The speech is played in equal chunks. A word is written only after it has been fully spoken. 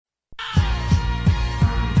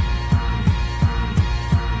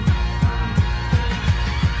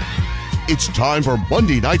It's time for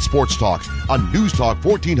Monday Night Sports Talk on News Talk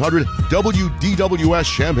 1400 WDWS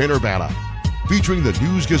Champaign-Urbana. Featuring the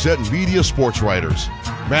News Gazette media sports writers,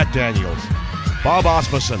 Matt Daniels, Bob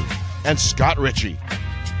Asmussen, and Scott Ritchie.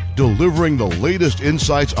 Delivering the latest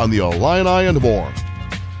insights on the Illini and more.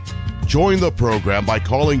 Join the program by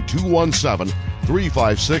calling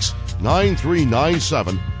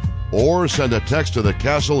 217-356-9397 or send a text to the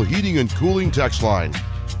Castle Heating and Cooling text line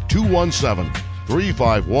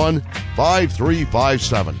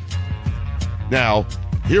 217-351-5357. Now,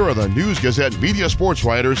 here are the News Gazette media sports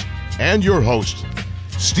writers and your host,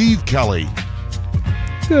 Steve Kelly.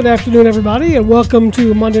 Good afternoon, everybody, and welcome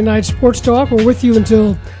to Monday Night Sports Talk. We're with you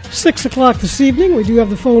until 6 o'clock this evening. We do have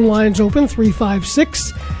the phone lines open.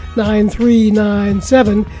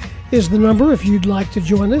 356-9397 is the number if you'd like to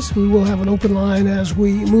join us. We will have an open line as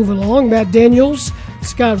we move along. Matt Daniels,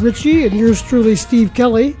 Scott Ritchie, and yours truly, Steve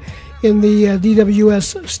Kelly, in the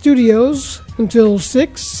DWS studios until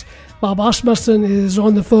 6. Bob Asmussen is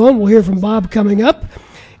on the phone. We'll hear from Bob coming up.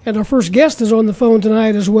 And our first guest is on the phone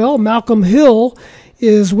tonight as well. Malcolm Hill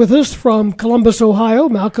is with us from Columbus, Ohio.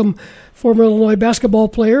 Malcolm, former Illinois basketball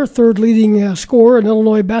player, third leading scorer in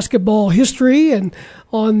Illinois basketball history, and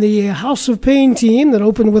on the House of Pain team that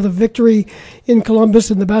opened with a victory in Columbus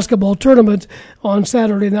in the basketball tournament on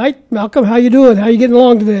Saturday night. Malcolm, how you doing? How you getting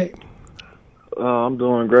along today? I'm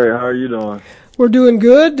doing great. How are you doing? We're doing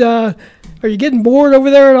good. Are you getting bored over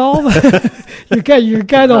there at all? You're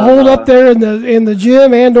kind of holed up there in the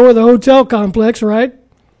gym and or the hotel complex, right?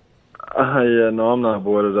 Yeah, no, I'm not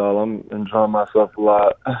bored at all. I'm enjoying myself a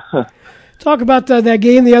lot. Talk about that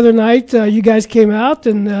game the other night. You guys came out,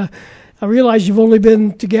 and I realize you've only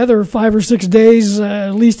been together 5 or 6 days,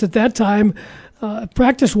 at least at that time,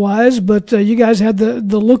 practice-wise, but you guys had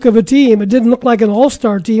the look of a team. It didn't look like an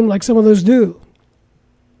all-star team like some of those do.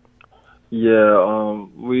 Yeah,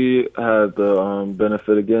 we had the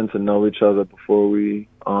benefit of getting to know each other before we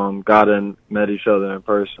met each other in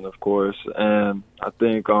person, of course. And I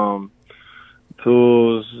think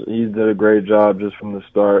Tools, he did a great job just from the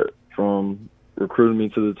start, from recruiting me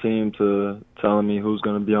to the team to telling me who's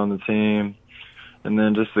going to be on the team. And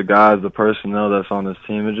then just the guys, the personnel that's on this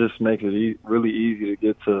team, it just makes it really easy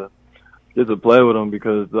to get to play with them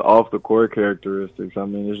because the off-the-court characteristics. I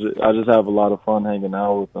mean, I just have a lot of fun hanging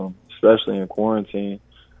out with them, especially in quarantine.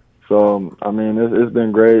 So, I mean, it's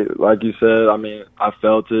been great. Like you said, I mean, I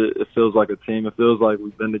felt it. It feels like a team. It feels like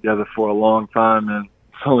we've been together for a long time, and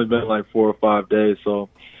it's only been like 4 or 5 days. So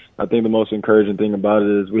I think the most encouraging thing about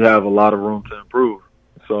it is we have a lot of room to improve.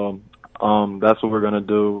 So that's what we're going to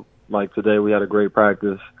do. Like today, we had a great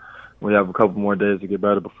practice. We have a couple more days to get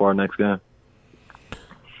better before our next game.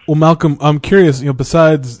 Well, Malcolm, I'm curious,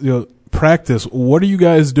 besides, practice, what are you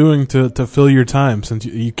guys doing to fill your time since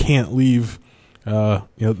you can't leave,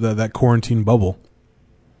 that quarantine bubble?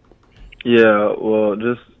 Yeah, well,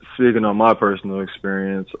 just speaking on my personal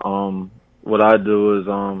experience, what I do is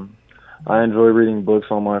I enjoy reading books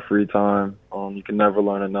on my free time. You can never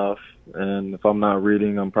learn enough. And if I'm not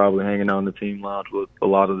reading, I'm probably hanging out in the team lounge with a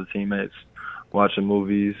lot of the teammates, watching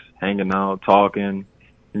movies, hanging out, talking,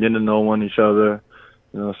 getting to know each other,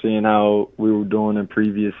 seeing how we were doing in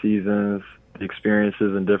previous seasons, the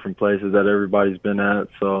experiences in different places that everybody's been at.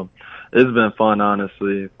 So it's been fun,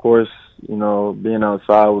 honestly. Of course, being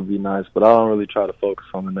outside would be nice, but I don't really try to focus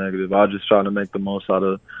on the negative. I just try to make the most out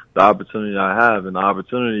of the opportunity I have. And the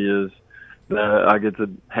opportunity is that I get to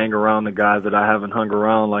hang around the guys that I haven't hung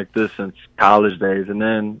around like this since college days, and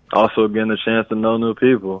then also getting the chance to know new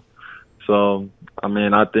people. So, I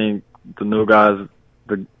mean, I think the new guys,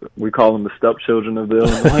 we call them the stepchildren of the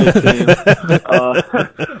Illinois team.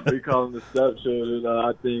 We call them the stepchildren.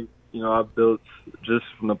 I think, I've built just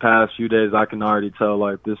from the past few days, I can already tell,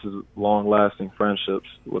 like, this is long-lasting friendships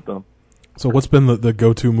with them. So what's been the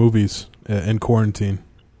go-to movies in quarantine?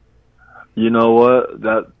 You know what?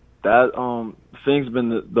 That Fink's been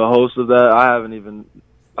the host of that.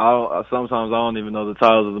 Sometimes I don't even know the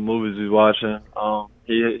titles of the movies he's watching.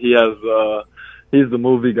 He's the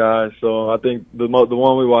movie guy, so I think the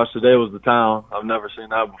one we watched today was The Town. I've never seen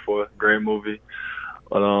that before. Great movie.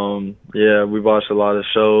 But yeah, we watched a lot of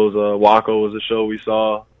shows. Waco was a show we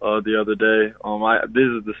saw the other day. This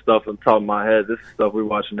is the stuff on top of my head. This is stuff we're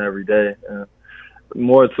watching every day. And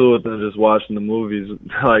more to it than just watching the movies.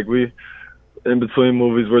 Like in between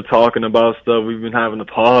movies, we're talking about stuff. We've been having to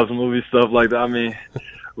pause movie stuff like that. I mean,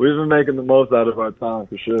 we've been making the most out of our time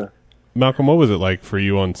for sure. Malcolm, what was it like for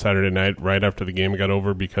you on Saturday night right after the game got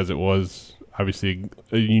over? Because it was obviously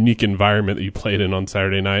a unique environment that you played in on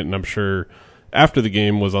Saturday night, and I'm sure after the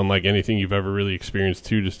game was unlike anything you've ever really experienced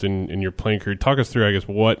too, just in your playing career. Talk us through, I guess,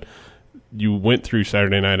 what you went through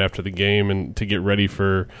Saturday night after the game and to get ready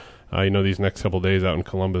for these next couple of days out in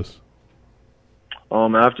Columbus?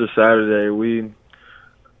 After Saturday, we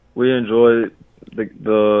enjoyed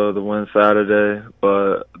the win Saturday,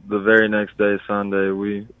 but the very next day, Sunday,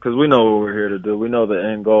 because we know what we're here to do. We know the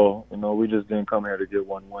end goal. We just didn't come here to get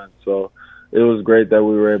one win. So it was great that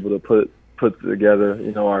we were able to put together,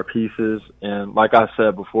 our pieces. And like I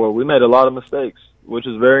said before, we made a lot of mistakes, which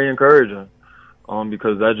is very encouraging,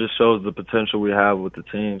 because that just shows the potential we have with the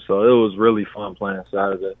team. So it was really fun playing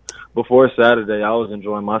Saturday. Before Saturday, I was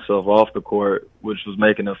enjoying myself off the court, which was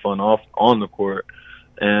making it fun on the court.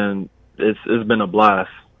 And it's been a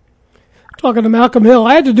blast. Talking to Malcolm Hill,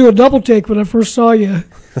 I had to do a double take when I first saw you.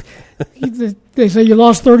 They say you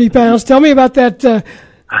lost 30 pounds. Tell me about that,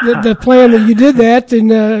 the plan that you did that, and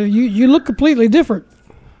you look completely different.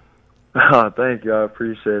 Thank you. I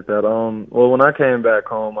appreciate that. Well, when I came back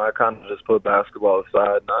home, I kind of just put basketball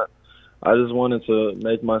aside. And I just wanted to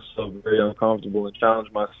make myself very uncomfortable and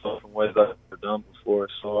challenge myself in ways I've never done before.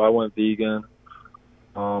 So I went vegan.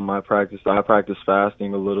 I practiced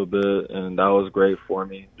fasting a little bit, and that was great for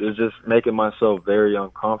me. It's just making myself very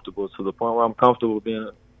uncomfortable to the point where I'm comfortable being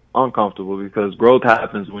uncomfortable, because growth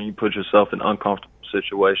happens when you put yourself in uncomfortable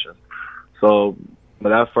situations. So, but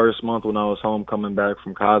that first month when I was home coming back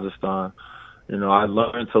from Kazakhstan, I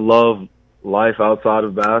learned to love life outside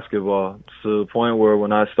of basketball to the point where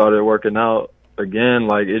when I started working out again,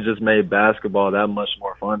 it just made basketball that much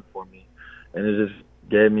more fun for me. And it just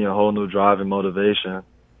gave me a whole new drive and motivation.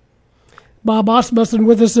 Bob Osmussen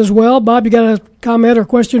with us as well. Bob, you got a comment or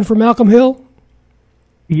question for Malcolm Hill?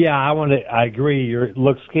 Yeah, I agree. You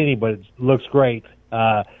look skinny, but it looks great.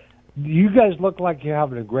 You guys look like you're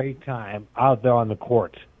having a great time out there on the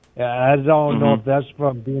court. I don't know if that's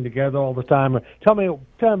from being together all the time. Tell me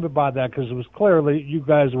about that, because it was clearly you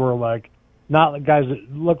guys were not guys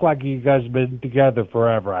that look like you guys have been together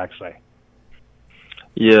forever, actually.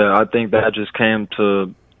 Yeah, I think that just came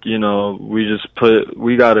to,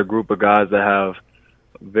 we got a group of guys that have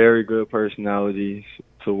very good personalities,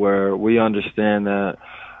 to where we understand that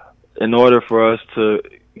in order for us to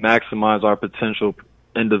maximize our potential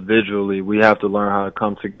individually, we have to learn how to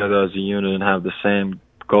come together as a unit and have the same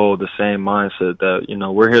goal, the same mindset that,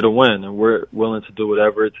 we're here to win, and we're willing to do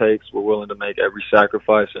whatever it takes. We're willing to make every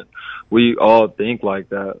sacrifice, and we all think like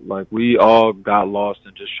that. We all got lost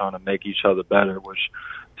in just trying to make each other better, which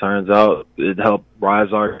turns out it helped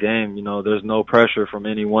rise our game. There's no pressure from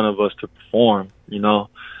any one of us to perform.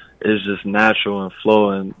 It's just natural and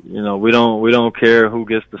flowing. We don't care who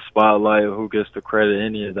gets the spotlight or who gets the credit,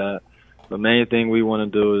 any of that. The main thing we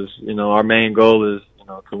want to do is, our main goal is,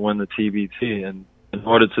 to win the TBT. And in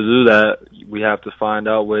order to do that, we have to find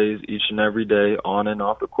out ways each and every day, on and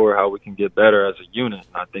off the court, how we can get better as a unit.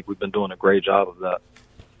 And I think we've been doing a great job of that.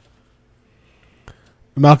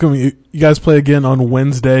 Malcolm, you guys play again on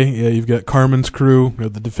Wednesday. Yeah, you've got Carmen's crew,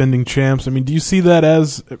 the defending champs. Do you see that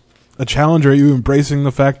as a challenge, or are you embracing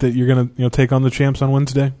the fact that you're going to take on the champs on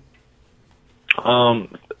Wednesday?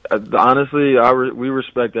 Honestly, we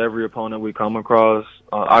respect every opponent we come across.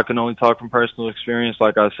 I can only talk from personal experience.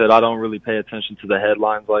 Like I said, I don't really pay attention to the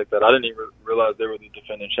headlines like that. I didn't even realize they were the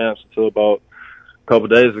defending champs until about a couple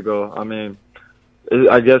days ago.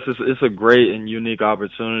 I guess it's a great and unique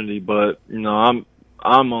opportunity, but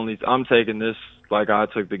I'm taking this like I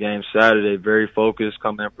took the game Saturday, very focused,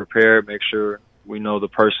 come in prepared, make sure we know the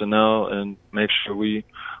personnel, and make sure we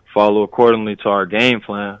follow accordingly to our game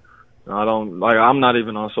plan. I'm not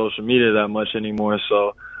even on social media that much anymore,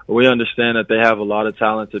 so we understand that they have a lot of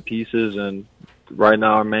talented pieces, and right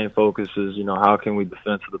now our main focus is, how can we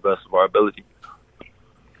defend to the best of our ability.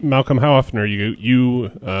 Malcolm, how often are you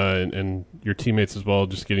and your teammates as well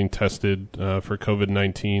just getting tested for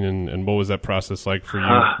COVID-19, and what was that process like for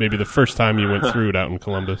you? Maybe the first time you went through it out in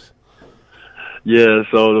Columbus. Yeah,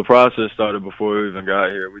 so the process started before we even got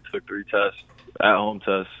here. We took 3 tests, at-home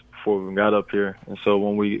tests, before we even got up here. And so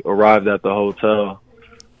when we arrived at the hotel,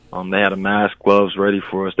 they had a mask, gloves ready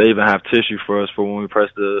for us. They even have tissue for us for when we press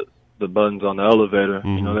the buttons on the elevator.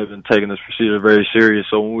 Mm-hmm. They've been taking this procedure very serious.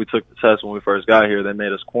 So when we took the test when we first got here, they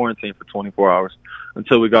made us quarantine for 24 hours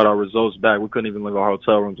until we got our results back. We couldn't even leave our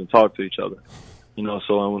hotel rooms and talk to each other.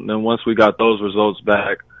 So then once we got those results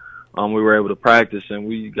back, we were able to practice, and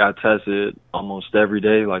we got tested almost every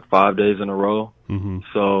day, like 5 days in a row. Mm-hmm.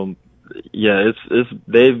 So yeah,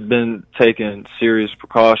 they've been taking serious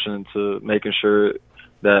precaution to making sure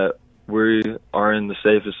that we are in the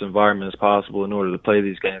safest environment as possible in order to play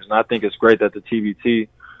these games. And I think it's great that the TBT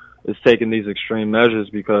is taking these extreme measures,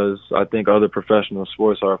 because I think other professional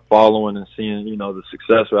sports are following and seeing, the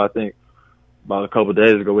success. I think about a couple of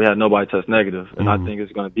days ago, we had nobody test negative, and I think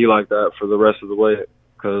it's going to be like that for the rest of the way.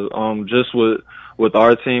 Because just with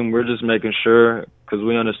our team, we're just making sure, because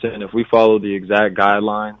we understand if we follow the exact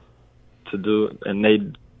guidelines to do,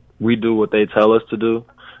 and we do what they tell us to do,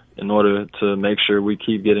 in order to make sure we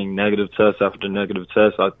keep getting negative tests after negative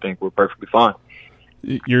tests, I think we're perfectly fine.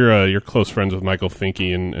 You're close friends with Michael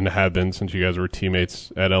Finke and have been since you guys were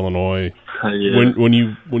teammates at Illinois. Yeah. When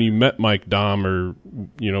you met Mike Daum, or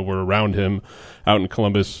were around him out in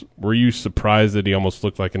Columbus, were you surprised that he almost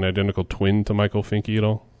looked like an identical twin to Michael Finke at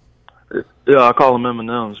all? Yeah, I call him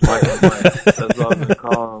M&M's, Mike and Mike. That's what I've been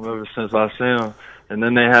calling him ever since I seen him. And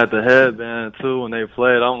then they had the headband too when they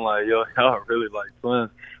played. I'm like, yo, y'all really like twins.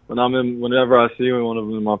 Whenever I see one of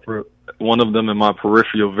them in my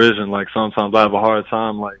peripheral vision, like sometimes I have a hard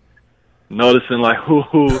time like noticing like who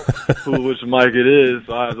which Mike it is.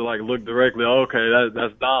 So I have to like look directly. Okay,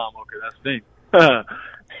 that's Dom. Okay, that's me.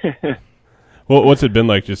 Well, what's it been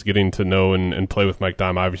like just getting to know and play with Mike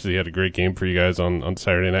Daum? Obviously, he had a great game for you guys on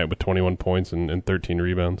Saturday night with 21 points and 13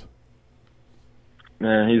 rebounds.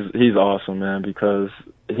 Man, he's awesome, man, because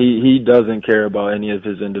he doesn't care about any of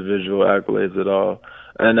his individual accolades at all.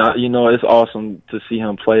 And, it's awesome to see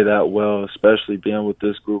him play that well, especially being with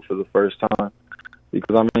this group for the first time.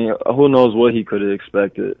 Because, who knows what he could have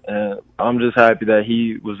expected. And I'm just happy that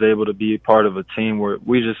he was able to be part of a team where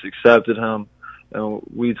we just accepted him. And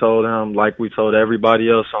we told him, like we told everybody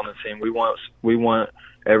else on the team, we want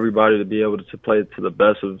everybody to be able to play to the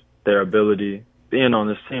best of their ability, being on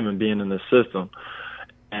this team and being in this system.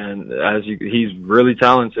 And he's really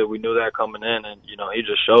talented. We knew that coming in, and he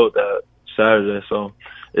just showed that Saturday. So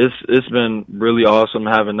it's been really awesome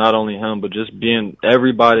having not only him, but just being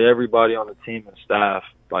everybody on the team and staff.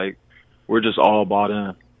 Like, we're just all bought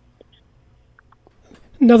in.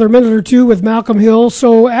 Another minute or two with Malcolm Hill.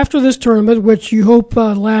 So after this tournament, which you hope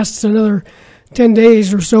lasts another 10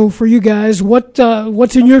 days or so for you guys, what's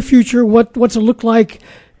in your future? What's it look like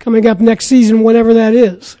coming up next season, whatever that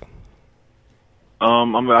is?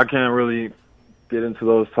 I can't really get into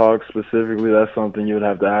those talks specifically. That's something you would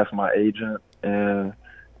have to ask my agent. And,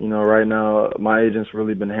 right now my agent's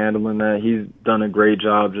really been handling that. He's done a great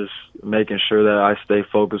job just making sure that I stay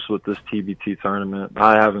focused with this TBT tournament.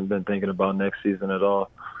 I haven't been thinking about next season at all.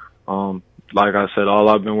 Like I said, all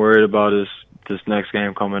I've been worried about is this next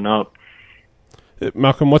game coming up.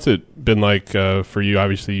 Malcolm, what's it been like for you?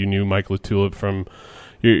 Obviously, you knew Mike LaTulip from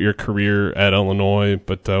your career at Illinois,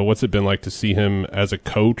 but what's it been like to see him as a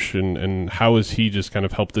coach, and how has he just kind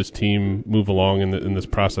of helped this team move along in this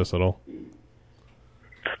process at all?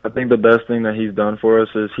 I think the best thing that he's done for us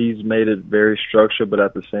is he's made it very structured, but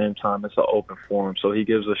at the same time, it's an open forum. So he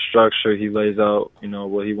gives us structure. He lays out,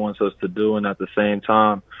 what he wants us to do, and at the same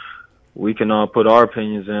time, we can all put our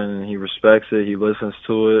opinions in, and he respects it. He listens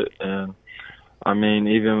to it, and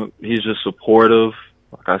even he's just supportive.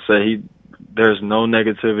 Like I said, there's no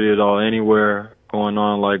negativity at all anywhere going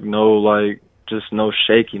on, just no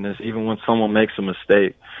shakiness. Even when someone makes a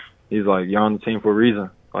mistake, he's like, you're on the team for a reason.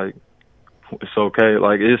 Like, it's okay.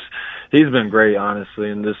 Like, he's been great,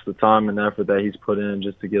 honestly, and just the time and effort that he's put in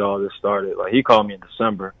just to get all this started. Like, he called me in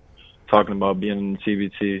December talking about being in the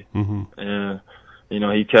TBT. Mm-hmm. And,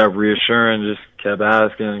 he kept reassuring, just kept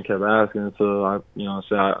asking until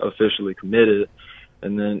I officially committed.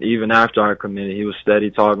 And then even after I committed, he was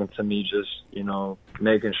steady talking to me, just,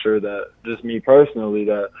 making sure that, just me personally,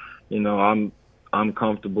 that, I'm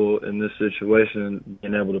comfortable in this situation,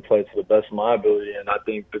 being able to play to the best of my ability. And I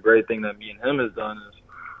think the great thing that me and him has done is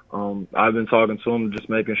I've been talking to him, just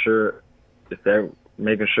making sure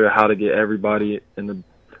how to get everybody in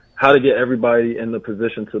the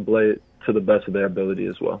position to play to the best of their ability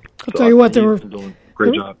as well. I'll tell you what, there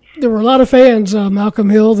were a lot of fans, Malcolm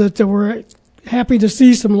Hill, that were happy to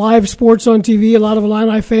see some live sports on TV. A lot of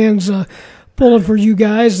Illini fans pulling for you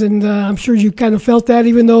guys, and I'm sure you kind of felt that,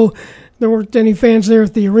 even though there weren't any fans there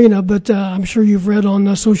at the arena. But I'm sure you've read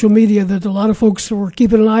on social media that a lot of folks were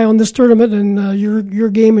keeping an eye on this tournament and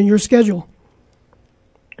your game and your schedule.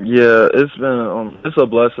 Yeah, it's been it's a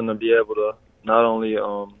blessing to be able to not only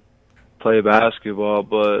play basketball,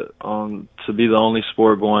 but to be the only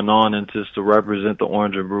sport going on and just to represent the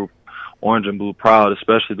orange and blue proud,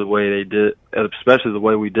 especially the way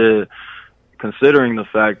we did, considering the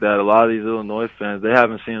fact that a lot of these Illinois fans, they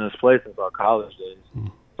haven't seen us play since our college days.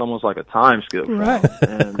 It's almost like a time skip. Right.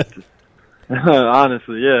 And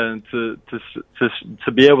honestly, yeah, and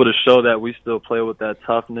to be able to show that we still play with that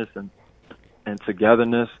toughness and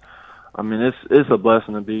togetherness, it's a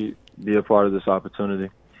blessing to be a part of this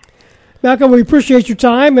opportunity. Malcolm, we appreciate your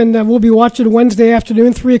time, and we'll be watching Wednesday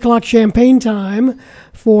afternoon, 3 o'clock Champaign time,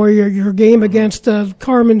 for your game against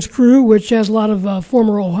Carmen's Crew, which has a lot of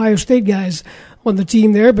former Ohio State guys on the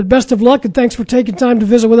team there. But best of luck, and thanks for taking time to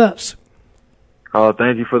visit with us.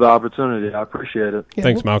 Thank you for the opportunity. I appreciate it. Yeah,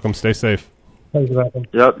 Thanks, Malcolm. Stay safe. Thanks, Malcolm.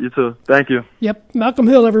 Yep, you too. Thank you. Yep, Malcolm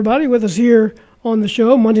Hill, everybody, with us here on the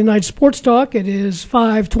show, Monday Night Sports Talk. It is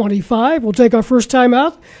 5:25. We'll take our first time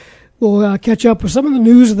out. We'll catch up with some of the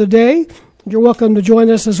news of the day. You're welcome to join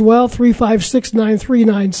us as well.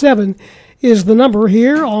 356-9397 is the number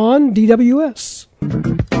here on DWS.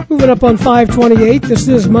 Moving up on 528, this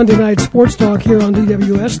is Monday Night Sports Talk here on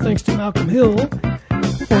DWS. Thanks to Malcolm Hill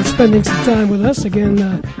for spending some time with us. Again,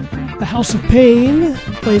 the House of Pain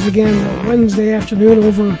plays again Wednesday afternoon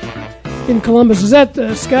over in Columbus. Is that,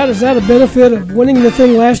 Scott, is that a benefit of winning the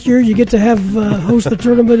thing last year? You get to have host the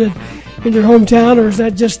tournament in your hometown, or is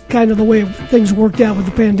that just kind of the way things worked out with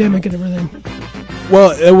the pandemic and everything?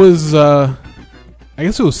 Well, it was, I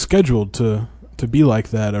guess it was scheduled to be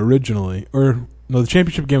like that originally. Or, no, the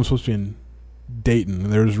championship game was supposed to be in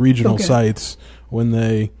Dayton. There was regional sites when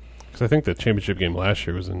they... Because I think the championship game last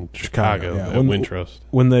year was in Chicago yeah. at Wintrust.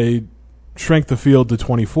 When they shrank the field to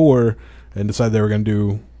 24 and decided they were going to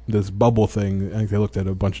do this bubble thing, I think they looked at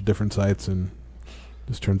a bunch of different sites, and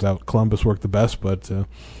this turns out Columbus worked the best, but...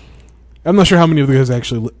 I'm not sure how many of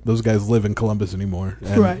those guys live in Columbus anymore.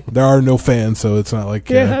 And right. There are no fans, so it's not like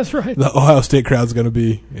that's right. The Ohio State crowd's going to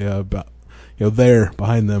be there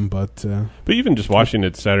behind them. But even just watching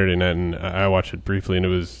it Saturday night, and I watched it briefly, and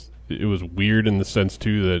it was weird in the sense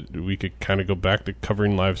too that we could kind of go back to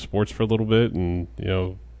covering live sports for a little bit, and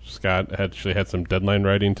Scott actually had some deadline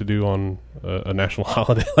writing to do on a national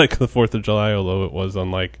holiday like the 4th of July, although it was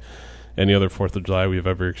unlike any other 4th of July we've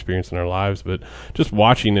ever experienced in our lives. But just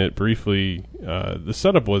watching it briefly, the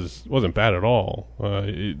setup wasn't bad at all.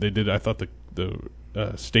 I thought the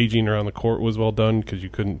staging around the court was well done, because you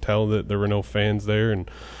couldn't tell that there were no fans there,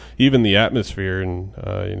 and even the atmosphere, and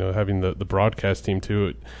having the broadcast team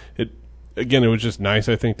too. It was just nice,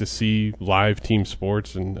 I think, to see live team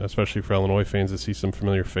sports, and especially for Illinois fans to see some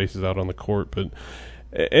familiar faces out on the court.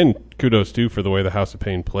 And kudos, too, for the way the House of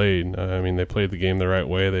Pain played. They played the game the right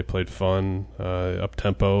way. They played fun,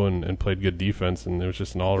 up-tempo, and played good defense. And it was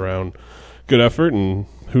just an all-around good effort. And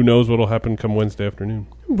who knows what will happen come Wednesday afternoon.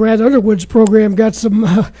 Brad Underwood's program got some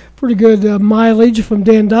pretty good mileage from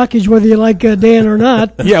Dan Dockage, whether you like Dan or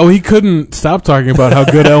not. Yeah, well, he couldn't stop talking about how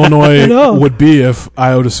good Illinois would be if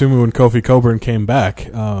Ayo Dosunmu and Kofi Coburn came back.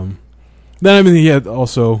 Then, he had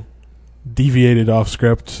also deviated off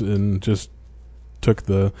script and just took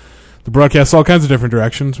the broadcast all kinds of different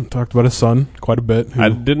directions. We talked about his son quite a bit. I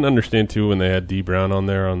didn't understand, too, when they had D. Brown on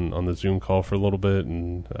there on the Zoom call for a little bit,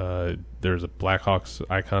 and there's a Blackhawks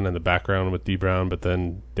icon in the background with D. Brown, but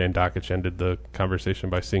then Dan Dockage ended the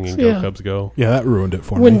conversation by singing Go Cubs Go. Yeah, that ruined it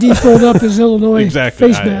for me. When D pulled up his Illinois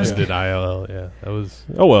exactly. face mask. Did ILL, yeah. That was,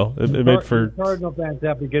 it made for... Cardinal fans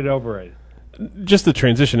have to get over it. Just the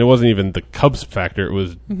transition. It wasn't even the Cubs factor. It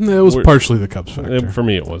was partially the Cubs factor. For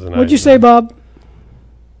me, it wasn't. What'd you say, Bob?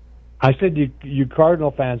 I said you Cardinal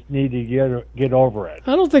fans need to get over it.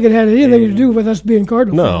 I don't think it had anything to do with us being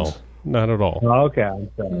Cardinal fans. No, not at all. Oh, okay.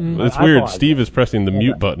 It's weird. Steve is pressing the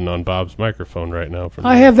mute button on Bob's microphone right now.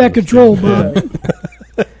 I have that control, Bob.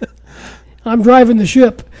 I'm driving the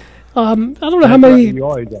ship. I don't know how many...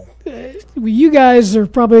 You guys are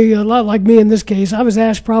probably a lot like me in this case. I was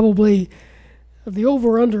asked probably... The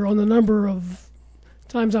over-under on the number of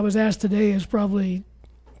times I was asked today is probably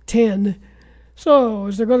 10. So,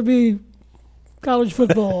 is there going to be college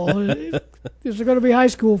football? Is there going to be high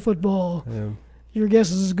school football? Yeah. Your guess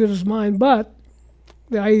is as good as mine. But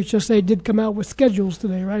the IHSA did come out with schedules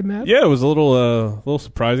today, right, Matt? Yeah, it was a little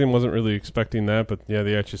surprising. Wasn't really expecting that. But, yeah,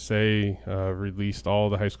 the IHSA released all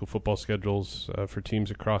the high school football schedules for teams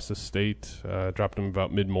across the state, dropped them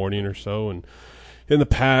about mid-morning or so, and in the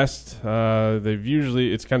past,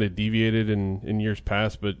 it's kind of deviated in years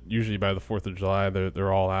past, but usually by the 4th of July,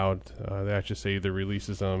 they're all out. They actually say either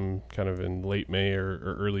releases them kind of in late May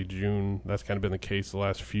or early June. That's kind of been the case the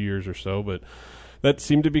last few years or so, but that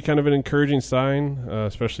seemed to be kind of an encouraging sign,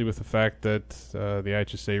 especially with the fact that the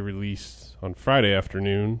IHSA released on Friday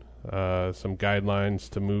afternoon some guidelines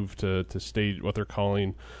to move to stage what they're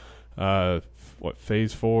calling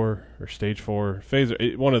phase 4 or stage 4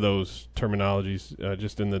 one of those terminologies,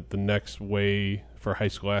 just in the next way for high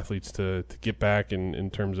school athletes to get back in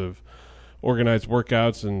terms of organized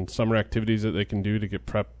workouts and summer activities that they can do to get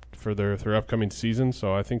prepped for their upcoming season.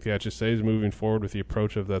 So I think the HSA is moving forward with the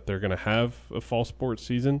approach of that they're going to have a fall sports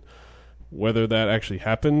season. Whether that actually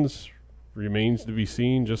happens remains to be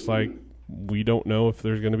seen, just like we don't know if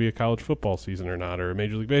there's going to be a college football season or not, or a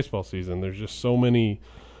Major League Baseball season. There's just so many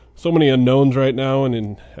unknowns right now,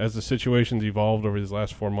 and as the situation's evolved over these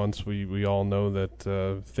last 4 months, we all know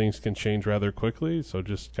that things can change rather quickly. So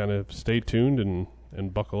just kind of stay tuned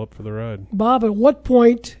and buckle up for the ride. Bob, at what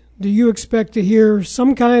point do you expect to hear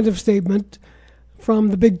some kind of statement from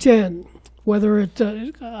the Big Ten? Whether it,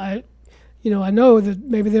 I know that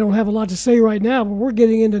maybe they don't have a lot to say right now, but we're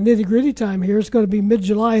getting into nitty-gritty time here. It's going to be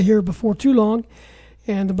mid-July here before too long,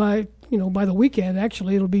 and by the weekend,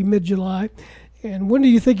 actually, it'll be mid-July. And when do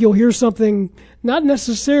you think you'll hear something, not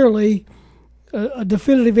necessarily a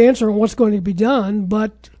definitive answer on what's going to be done,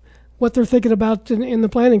 but what they're thinking about in the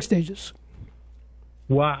planning stages?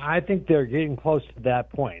 Well, I think they're getting close to that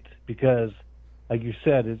point because, like you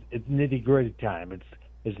said, it's nitty-gritty time.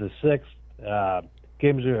 It's the 6th.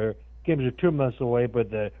 Games are 2 months away, but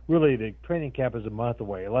the training camp is a month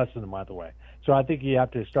away, less than a month away. So I think you have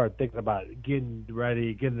to start thinking about getting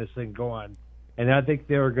ready, getting this thing going. And I think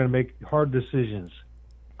they're going to make hard decisions.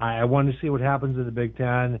 I want to see what happens in the Big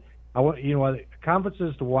Ten. I want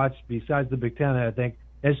conferences to watch besides the Big Ten. I think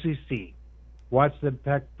SEC, watch the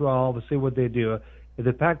Pac-12 and see what they do. If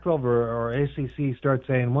the Pac-12 or ACC start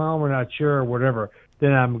saying, "Well, we're not sure," or whatever,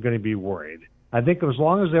 then I'm going to be worried. I think as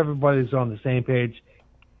long as everybody's on the same page,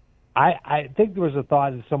 I think there was a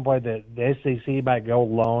thought at some point that the SEC might go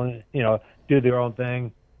alone, do their own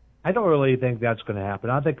thing. I don't really think that's going to happen.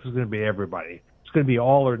 I think it's going to be everybody. It's going to be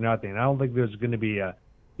all or nothing. I don't think there's going to be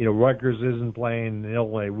Rutgers isn't playing,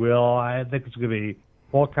 Illinois will. I think it's going to be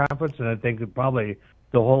full conference, and I think that probably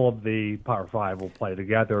the whole of the Power Five will play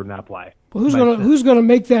together or not play. Well, who's going to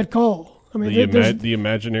make that call? I mean, the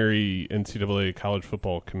imaginary NCAA college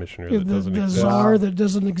football commissioner that doesn't exist. The czar that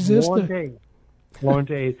doesn't exist. I think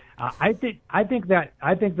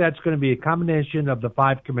that's going to be a combination of the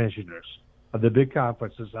 5 commissioners of the big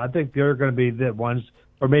conferences. I think they're going to be the ones,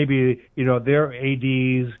 or maybe their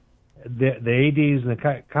ADs, the ADs and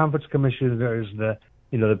the conference commissioners, the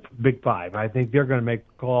big 5. I think they're going to make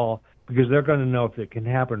the call because they're going to know if it can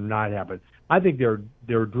happen or not happen. I think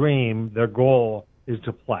their dream, their goal is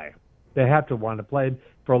to play. They have to want to play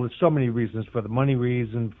for so many reasons, for the money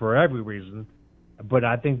reason, for every reason. But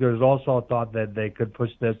I think there's also a thought that they could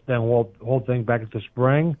push this whole thing back into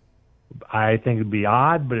spring. I think it'd be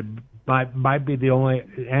odd, but it might be the only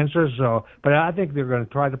answer. So, but I think they're going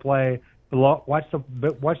to try to play. Watch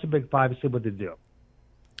the Big 5 and see what they do.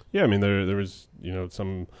 Yeah, I mean there was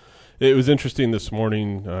some. It was interesting this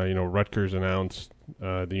morning. Rutgers announced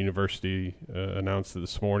the university announced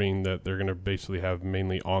this morning that they're going to basically have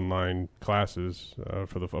mainly online classes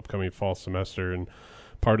for the upcoming fall semester, and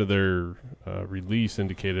part of their release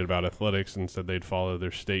indicated about athletics and said they'd follow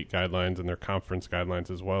their state guidelines and their conference guidelines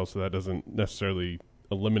as well. So that doesn't necessarily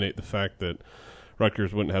eliminate the fact that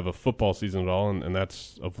Rutgers wouldn't have a football season at all, and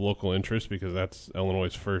that's of local interest because that's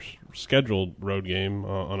Illinois' first scheduled road game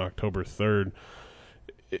on October 3rd.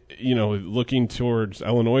 Looking towards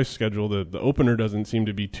Illinois' schedule, the opener doesn't seem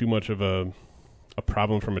to be too much of a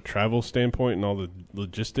problem from a travel standpoint and all the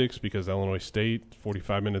logistics because Illinois State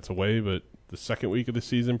 45 minutes away, but the second week of the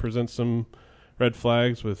season presents some red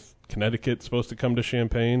flags with Connecticut supposed to come to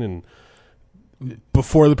Champaign, and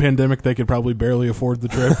before the pandemic they could probably barely afford the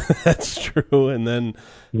trip. That's true. And then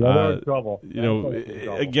trouble.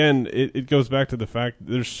 Again, it goes back to the fact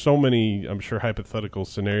there's so many, I'm sure, hypothetical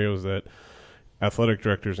scenarios that athletic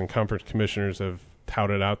directors and conference commissioners have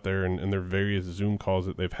touted out there in their various Zoom calls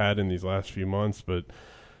that they've had in these last few months. But,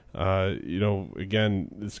 again,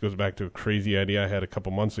 this goes back to a crazy idea I had a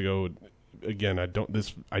couple months ago. Again, I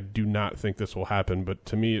do not think this will happen, but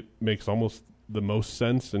to me it makes almost the most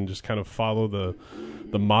sense and just kind of follow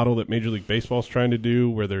the model that Major League Baseball is trying to do,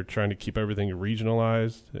 where they're trying to keep everything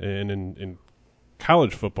regionalized, and in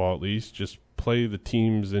college football at least, just play the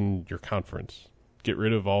teams in your conference. Get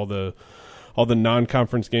rid of all the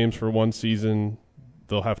non-conference games for one season.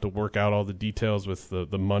 They'll have to work out all the details with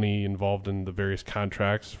the money involved in the various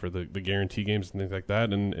contracts for the guarantee games and things like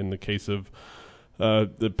that. And in the case of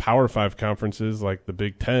the Power 5 conferences like the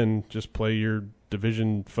Big Ten, just play your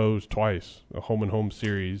division foes twice, a home-and-home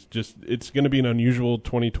series. It's going to be an unusual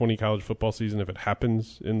 2020 college football season if it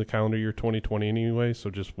happens in the calendar year 2020 anyway, so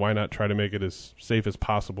just why not try to make it as safe as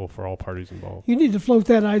possible for all parties involved? You need to float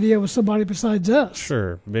that idea with somebody besides us.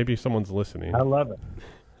 Sure. Maybe someone's listening. I love it.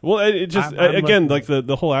 Well, it just, again, like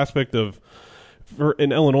the whole aspect of,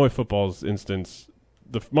 in Illinois football's instance,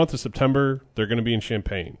 the month of September, they're going to be in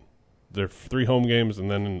Champaign. They're 3 home games,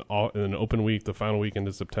 and then in an open week, the final weekend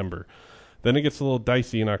of September. Then it gets a little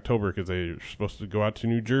dicey in October because they're supposed to go out to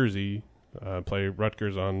New Jersey, play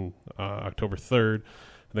Rutgers on October 3rd.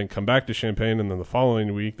 and then come back to Champaign, and then the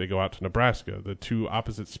following week they go out to Nebraska. The two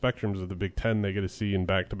opposite spectrums of the Big Ten they get to see in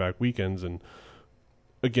back-to-back weekends. And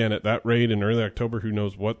again, at that rate in early October, who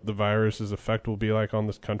knows what the virus's effect will be like on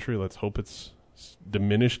this country. Let's hope it's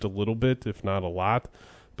diminished a little bit, if not a lot.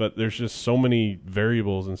 But there's just so many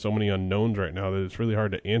variables and so many unknowns right now that it's really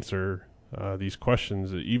hard to answer these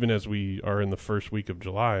questions, even as we are in the first week of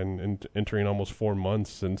July and entering almost 4 months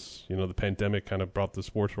since, the pandemic kind of brought the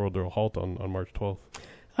sports world to a halt on March 12th.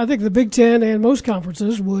 I think the Big Ten and most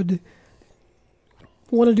conferences would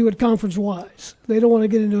want to do it conference-wise. They don't want to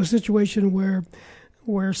get into a situation where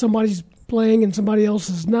somebody's playing and somebody else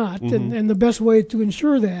is not. Mm-hmm. And the best way to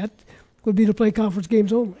ensure that would be to play conference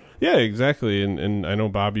games only. Yeah, exactly. And I know,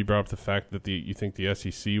 Bob, you brought up the fact that you think the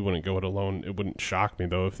SEC wouldn't go it alone. It wouldn't shock me,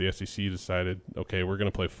 though, if the SEC decided, okay, we're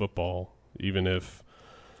going to play football, even if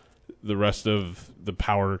the rest of the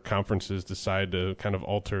power conferences decide to kind of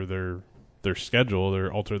alter their schedule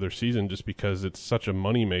or alter their season, just because it's such a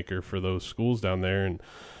moneymaker for those schools down there. And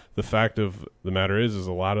the fact of the matter is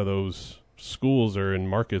a lot of those schools are in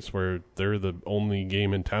markets where they're the only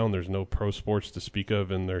game in town. There's no pro sports to speak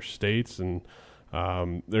of in their states, and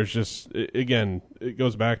there's just, again, it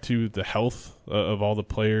goes back to the health of all the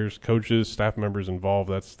players, coaches, staff members involved.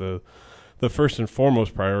 That's the first and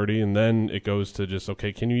foremost priority. And then it goes to just,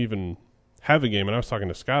 okay, can you even have a game? And I was talking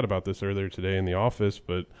to Scott about this earlier today in the office,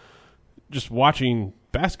 but just watching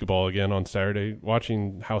basketball again on Saturday,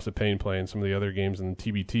 watching House of Pain play and some of the other games in the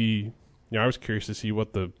TBT, I was curious to see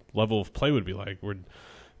what the level of play would be like. Would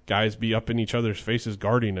guys be up in each other's faces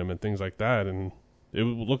guarding them and things like that? And it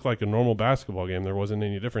would look like a normal basketball game. There wasn't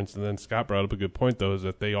any difference. And then Scott brought up a good point, though, is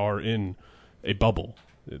that they are in a bubble.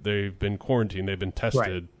 They've been quarantined. They've been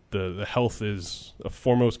tested. Right. The health is a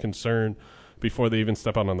foremost concern before they even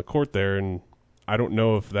step out on the court there. And I don't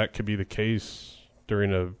know if that could be the case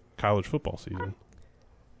during a college football season.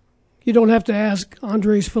 You don't have to ask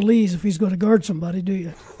Andres Feliz if he's going to guard somebody, do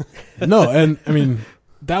you? No, and, I mean,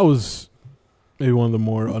 that was maybe one of the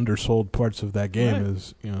more undersold parts of that game, right,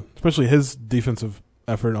 is, especially his defensive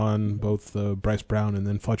effort on both Bryce Brown and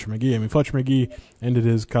then Fletcher Magee. I mean, Fletcher Magee ended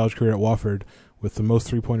his college career at Wofford with the most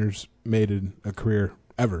three-pointers made in a career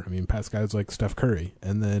ever. I mean, past guys like Steph Curry.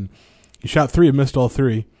 And then he shot three and missed all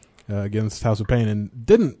three against House of Pain and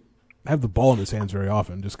didn't have the ball in his hands very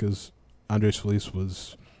often just because Andres Feliz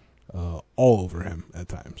was all over him at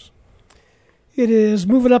times. It is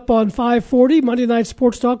moving up on 5:40, Monday Night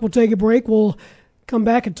Sports Talk. We'll take a break. We'll come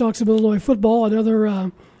back and talk some Illinois football,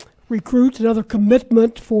 another recruit, another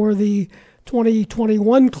commitment for the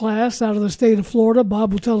 2021 class out of the state of Florida.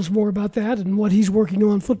 Bob will tell us more about that and what he's working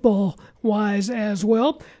on football-wise as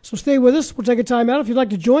well. So stay with us. We'll take a time out. If you'd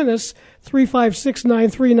like to join us,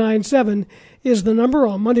 356-9397 is the number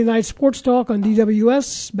on Monday Night Sports Talk on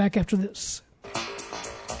DWS. Back after this.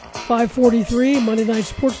 5:43, Monday Night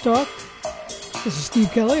Sports Talk. This is Steve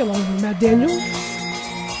Kelly along with Matt Daniels,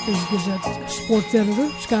 News Gazette sports editor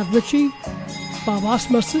Scott Ritchie, Bob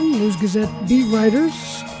Asmussen, News Gazette beat writers.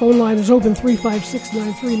 Phone line is open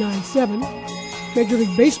 356-9397. Major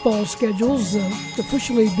League Baseball schedules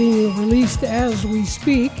officially being released as we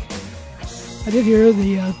speak. I did hear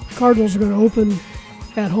the Cardinals are going to open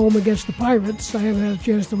at home against the Pirates. I haven't had a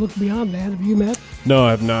chance to look beyond that. Have you, Matt? No,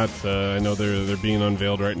 I have not. I know they're being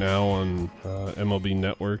unveiled right now on MLB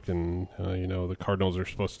Network, and the Cardinals are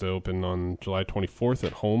supposed to open on July 24th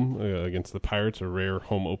at home against the Pirates, a rare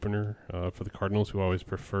home opener for the Cardinals, who always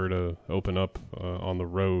prefer to open up on the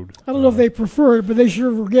road. I don't know if they prefer it, but they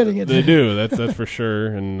sure were getting it. They do. That's for sure.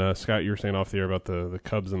 And Scott, you were saying off the air about the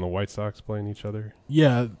Cubs and the White Sox playing each other.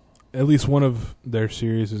 Yeah, at least one of their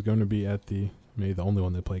series is going to be at the. Maybe the only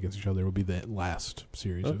one they play against each other will be the last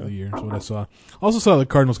series of the year. That's what I saw. Also saw the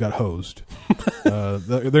Cardinals got hosed.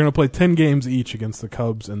 They're going to play 10 games each against the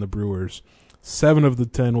Cubs and the Brewers. 7 of the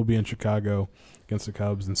 10 will be in Chicago against the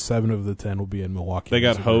Cubs, and 7 of the 10 will be in Milwaukee. They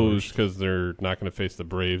got hosed because they're not going to face the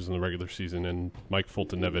Braves in the regular season and Mike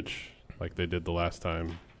Fultonevich like they did the last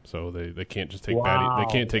time. So they can't just take batting. They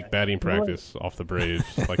can't take batting practice off the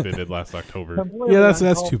Braves like they did last October. Yeah,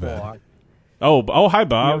 that's too bad. Oh, hi,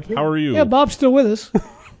 Bob. How are you? Yeah, Bob's still with us.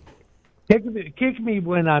 Kick me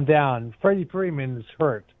when I'm down. Freddie Freeman is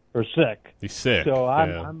hurt or sick. He's sick. So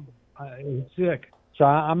I'm sick. So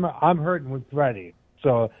I'm hurting with Freddie.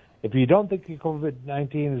 So if you don't think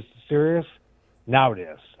COVID-19 is serious, now it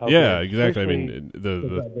is. Okay? Yeah, exactly. I mean,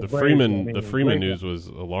 the Freeman news was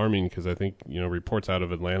alarming because I think reports out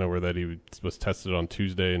of Atlanta were that he was tested on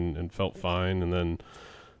Tuesday and felt fine, and then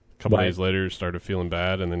a couple days later started feeling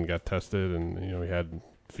bad, and then got tested, and he had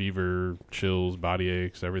fever, chills, body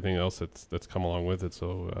aches, everything else that's come along with it.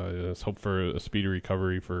 So let's hope for a speedy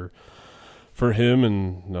recovery for for him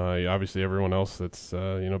and obviously everyone else that's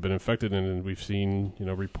been infected, and we've seen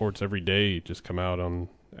reports every day just come out on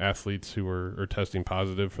athletes who are testing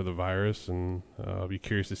positive for the virus, and I'll be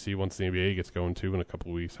curious to see once the NBA gets going too in a couple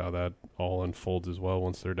of weeks how that all unfolds as well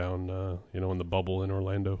once they're down in the bubble in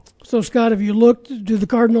Orlando. So Scott, have you looked? Do the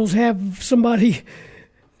Cardinals have somebody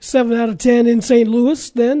 7 out of 10 in St. Louis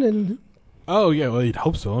then? And oh yeah, well you'd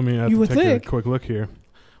hope so. I mean, I have to take a quick look here.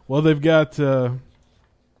 Well, they've got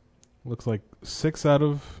looks like 6 out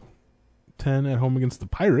of 10 at home against the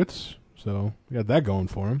Pirates, so we got that going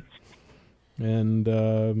for them. And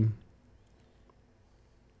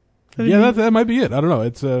that might be it. I don't know.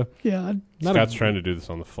 It's Scott's trying to do this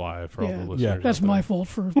on the fly for all the listeners. Yeah, that's my fault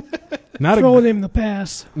for throwing him the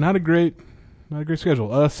pass. Not a great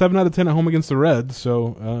schedule. 7 out of 10 at home against the Reds.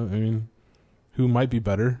 So I mean, who might be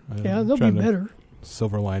better? They'll be better.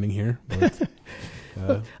 Silver lining here.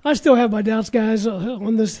 But, I still have my doubts, guys,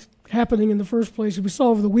 on this happening in the first place. We saw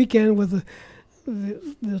over the weekend with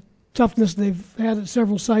the toughness they've had at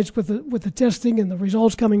several sites with the testing and the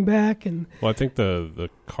results coming back. And I think the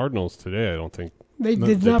Cardinals today, I don't think they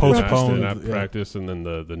did not practice, and then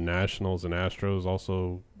the Nationals and Astros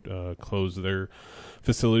also closed their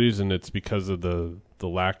facilities, and it's because of the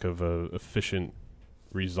lack of efficient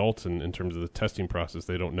results in terms of the testing process.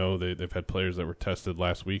 They don't know. They've had players that were tested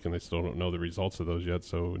last week, and they still don't know the results of those yet.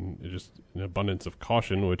 So just an abundance of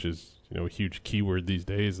caution, which is a huge keyword these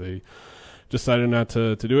days, they decided not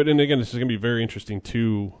to do it. And again, this is going to be very interesting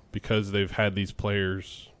too, because they've had these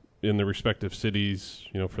players in their respective cities,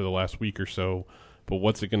 for the last week or so. But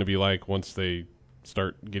what's it going to be like once they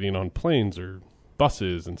start getting on planes or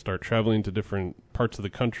buses and start traveling to different parts of the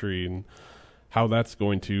country, and how that's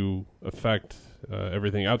going to affect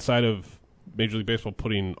everything outside of Major League Baseball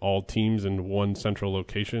putting all teams in one central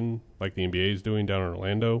location like the NBA is doing down in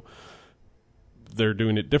Orlando. They're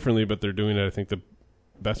doing it differently, but they're doing it, I think, the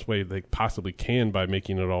best way they possibly can by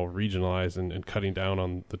making it all regionalized and cutting down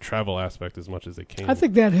on the travel aspect as much as they can. I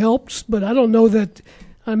think that helps, but I don't know that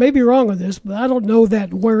I may be wrong on this, but I don't know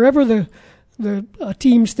that wherever the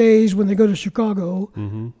team stays when they go to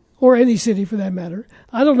Chicago or any city for that matter,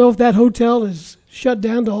 I don't know if that hotel is shut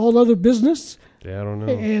down to all other business. Yeah, I don't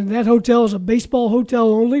know. And that hotel is a baseball hotel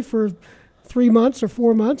only for 3 months or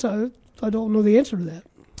 4 months. I don't know the answer to that.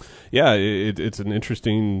 Yeah, it's an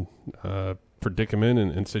interesting predicament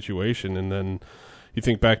and situation. And then you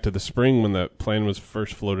think back to the spring when that plan was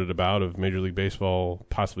first floated about of Major League Baseball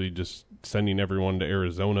possibly just sending everyone to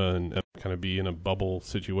Arizona and kind of be in a bubble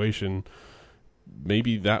situation.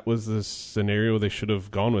 Maybe that was the scenario they should have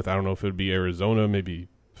gone with. I don't know if it would be Arizona, maybe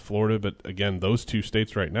Florida, but again, those two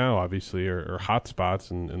states right now obviously are hot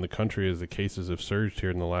spots in the country as the cases have surged here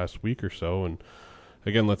in the last week or so. And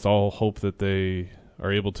again, let's all hope that they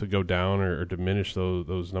are able to go down or diminish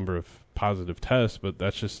those number of positive tests, but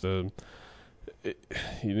that's just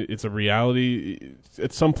it's a reality.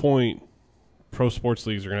 At some point, pro sports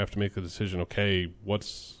leagues are going to have to make the decision, okay,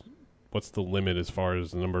 what's the limit as far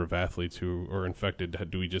as the number of athletes who are infected?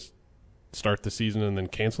 Do we just start the season and then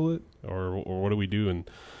cancel it, or what do we do? And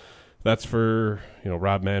that's for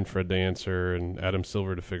Rob Manfred to answer and Adam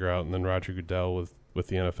Silver to figure out, and then Roger Goodell with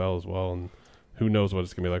the NFL as well. And who knows what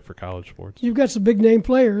it's going to be like for college sports. You've got some big-name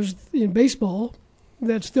players in baseball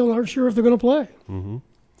that still aren't sure if they're going to play. Mm-hmm.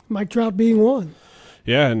 Mike Trout being one.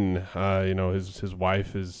 Yeah, and his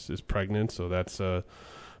wife is pregnant, so that's a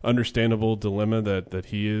understandable dilemma that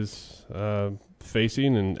he is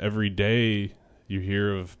facing. And every day you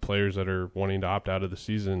hear of players that are wanting to opt out of the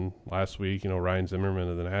season. Last week, Ryan Zimmerman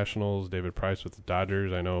of the Nationals, David Price with the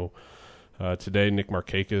Dodgers. I know today Nick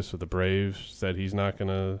Markakis with the Braves said he's not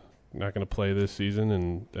gonna play this season,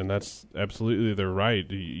 and that's absolutely their right.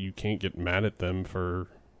 You can't get mad at them for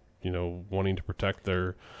wanting to protect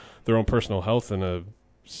their own personal health in a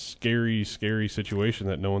scary situation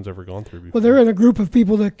that no one's ever gone through before. Well, they're in a group of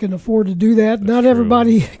people that can afford to do that. Not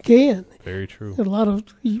everybody can. Very true. There's a lot of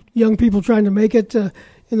young people trying to make it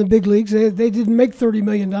in the big leagues. They didn't make $30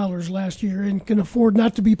 million last year and can afford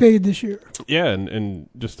not to be paid this year. Yeah, and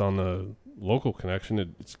just on the local connection,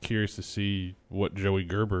 it's curious to see what Joey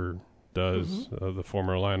Gerber does, the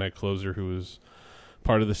former Illini closer who is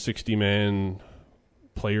part of the 60-man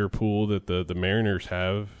player pool that the Mariners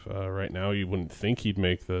have right now. You wouldn't think he'd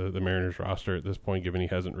make the Mariners roster at this point, given he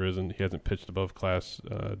hasn't pitched above Class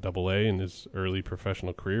AA in his early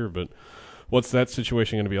professional career. But what's that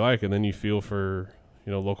situation going to be like? And then you feel for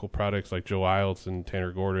local products like Joe Iltz and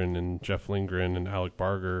Tanner Gordon and Jeff Lindgren and Alec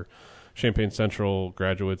Barger, Champaign Central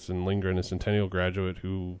graduates, and Lindgren, a Centennial graduate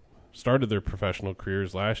who started their professional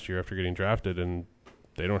careers last year after getting drafted, and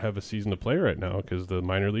they don't have a season to play right now because the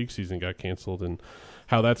minor league season got canceled, and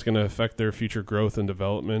how that's going to affect their future growth and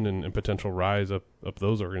development and potential rise up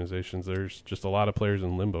those organizations. There's just a lot of players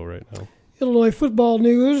in limbo right now. Illinois football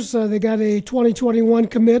news, they got a 2021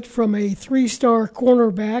 commit from a 3-star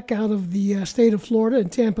cornerback out of the state of Florida in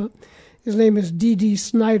Tampa. His name is D.D.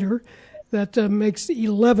 Snyder. That makes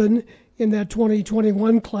 11 in that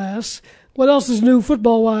 2021 class. What else is new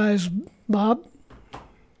football-wise, Bob?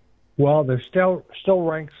 Well, they're still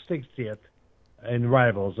ranked 60th in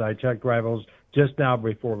Rivals. I checked Rivals just now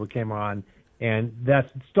before we came on, and that's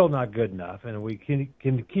still not good enough. And we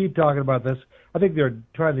can keep talking about this. I think they're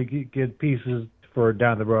trying to get pieces for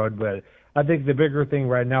down the road, but I think the bigger thing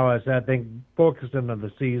right now is focusing on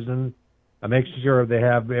the season, making sure they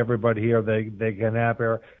have everybody here they can have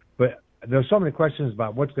here. But there's so many questions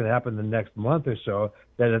about what's going to happen in the next month or so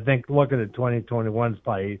that I think looking at 2021 is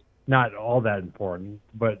probably not all that important.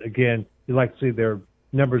 But again, you like to see their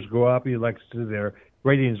numbers go up. You like to see their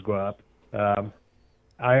ratings go up.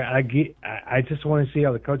 I just want to see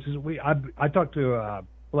how the coaches. I talked to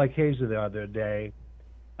Blake Hazer the other day,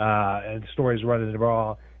 and stories running the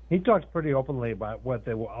ball. He talked pretty openly about what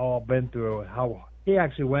they've all been through. How he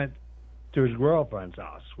actually went to his girlfriend's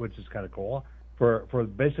house, which is kind of cool, for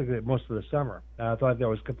basically most of the summer. I thought that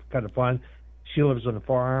was kind of fun. She lives on a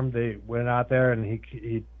farm. They went out there, and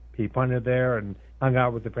he punted there and hung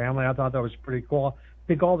out with the family. I thought that was pretty cool. I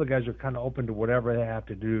think all the guys are kind of open to whatever they have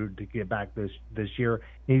to do to get back this year.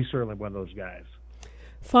 He's certainly one of those guys.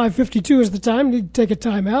 5:52 is the time. Need to take a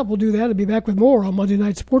time out. We'll do that and be back with more on Monday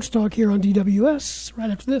Night Sports Talk here on DWS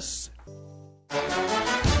right after this.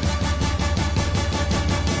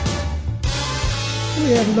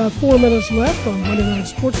 We have about 4 minutes left on Monday Night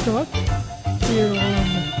Sports Talk here on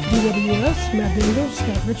DWS. Matt Daniels,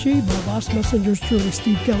 Scott Ritchie, Bob Osmus, and yours truly,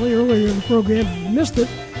 Steve Kelly. Earlier in the program, if you missed it,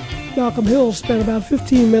 Malcolm Hill spent about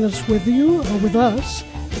 15 minutes with us.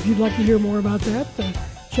 If you'd like to hear more about that,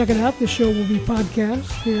 check it out. This show will be podcast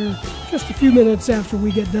here just a few minutes after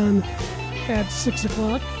we get done at 6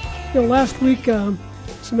 o'clock. Last week,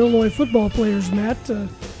 some Illinois football players, Matt,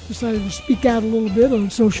 decided to speak out a little bit on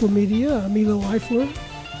social media. Milo Eifler,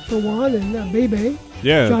 for one, and Bebe.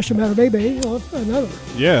 Yeah. Josh Bebe, another.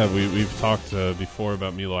 Yeah, we've talked before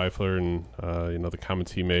about Milo Eifler and the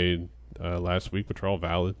comments he made last week, which are all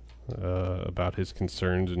valid, about his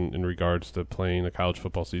concerns in regards to playing a college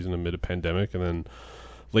football season amid a pandemic. And then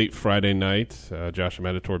late Friday night, Josh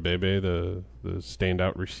Bebe, the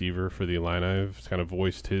standout receiver for the Illini, kind of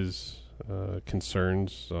voiced his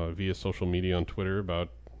concerns via social media on Twitter about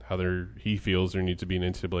how he feels there needs to be an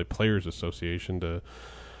NCAA Players Association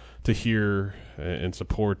to hear and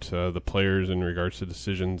support the players in regards to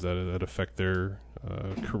decisions that affect their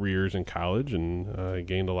careers in college, and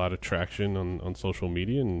gained a lot of traction on social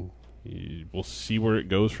media, and we'll see where it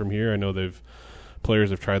goes from here. I know players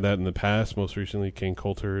have tried that in the past. Most recently, Kane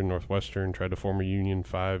Coulter and Northwestern tried to form a union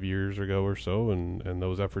 5 years ago or so, and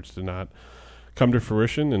those efforts did not come to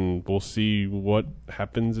fruition, and we'll see what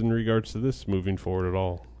happens in regards to this moving forward at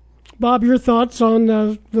all. Bob, your thoughts on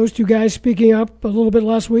those two guys speaking up a little bit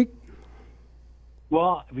last week?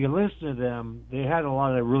 Well, if you listen to them, they had a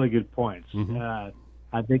lot of really good points. Mm-hmm.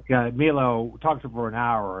 I think Milo talked for an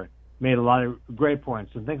hour, made a lot of great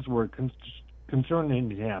points, and things were concerning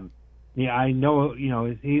to him. Yeah, I know,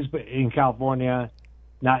 he's in California,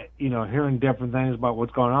 not, hearing different things about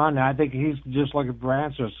what's going on. And I think he's just looking for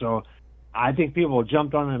answers. So I think people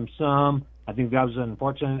jumped on him some. I think that was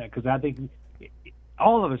unfortunate because I think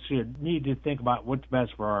all of us should need to think about what's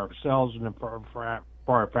best for ourselves and for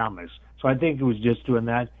our families. So I think it was just doing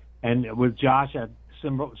that. And with Josh,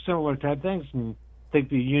 similar type things, and I think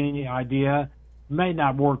the union idea may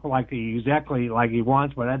not work exactly like he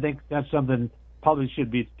wants, but I think that's something probably should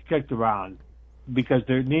be kicked around because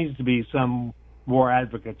there needs to be some more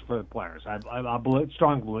advocates for the players. I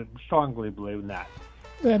strongly believe in that.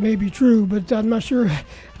 That may be true, but I'm not sure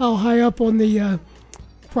how high up on the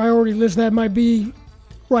priority list that might be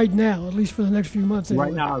right now, at least for the next few months. Anyway.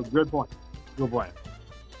 Right now, good point.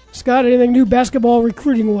 Scott, anything new basketball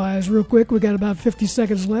recruiting-wise, real quick? We got about 50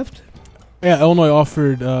 seconds left. Yeah, Illinois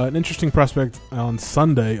offered an interesting prospect on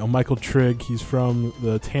Sunday, Michael Trigg. He's from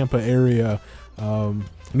the Tampa area, and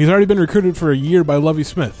he's already been recruited for a year by Lovie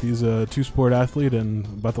Smith. He's a two-sport athlete, and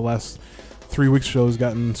about the last 3 weeks or so, he's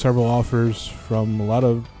gotten several offers from a lot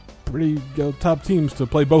of pretty top teams to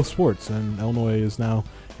play both sports, and Illinois is now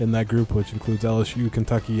in that group, which includes LSU,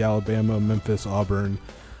 Kentucky, Alabama, Memphis, Auburn,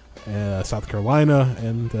 South Carolina,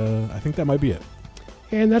 and I think that might be it.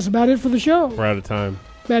 And that's about it for the show. We're out of time.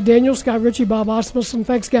 Matt Daniels, Scott Ritchie, Bob Osmus, and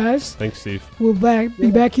thanks, guys. Thanks, Steve. We'll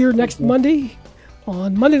be back here next Monday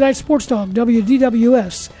on Monday Night Sports Talk,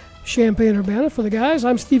 WDWS, Champaign-Urbana. For the guys,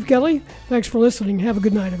 I'm Steve Kelly. Thanks for listening. Have a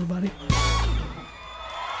good night, everybody.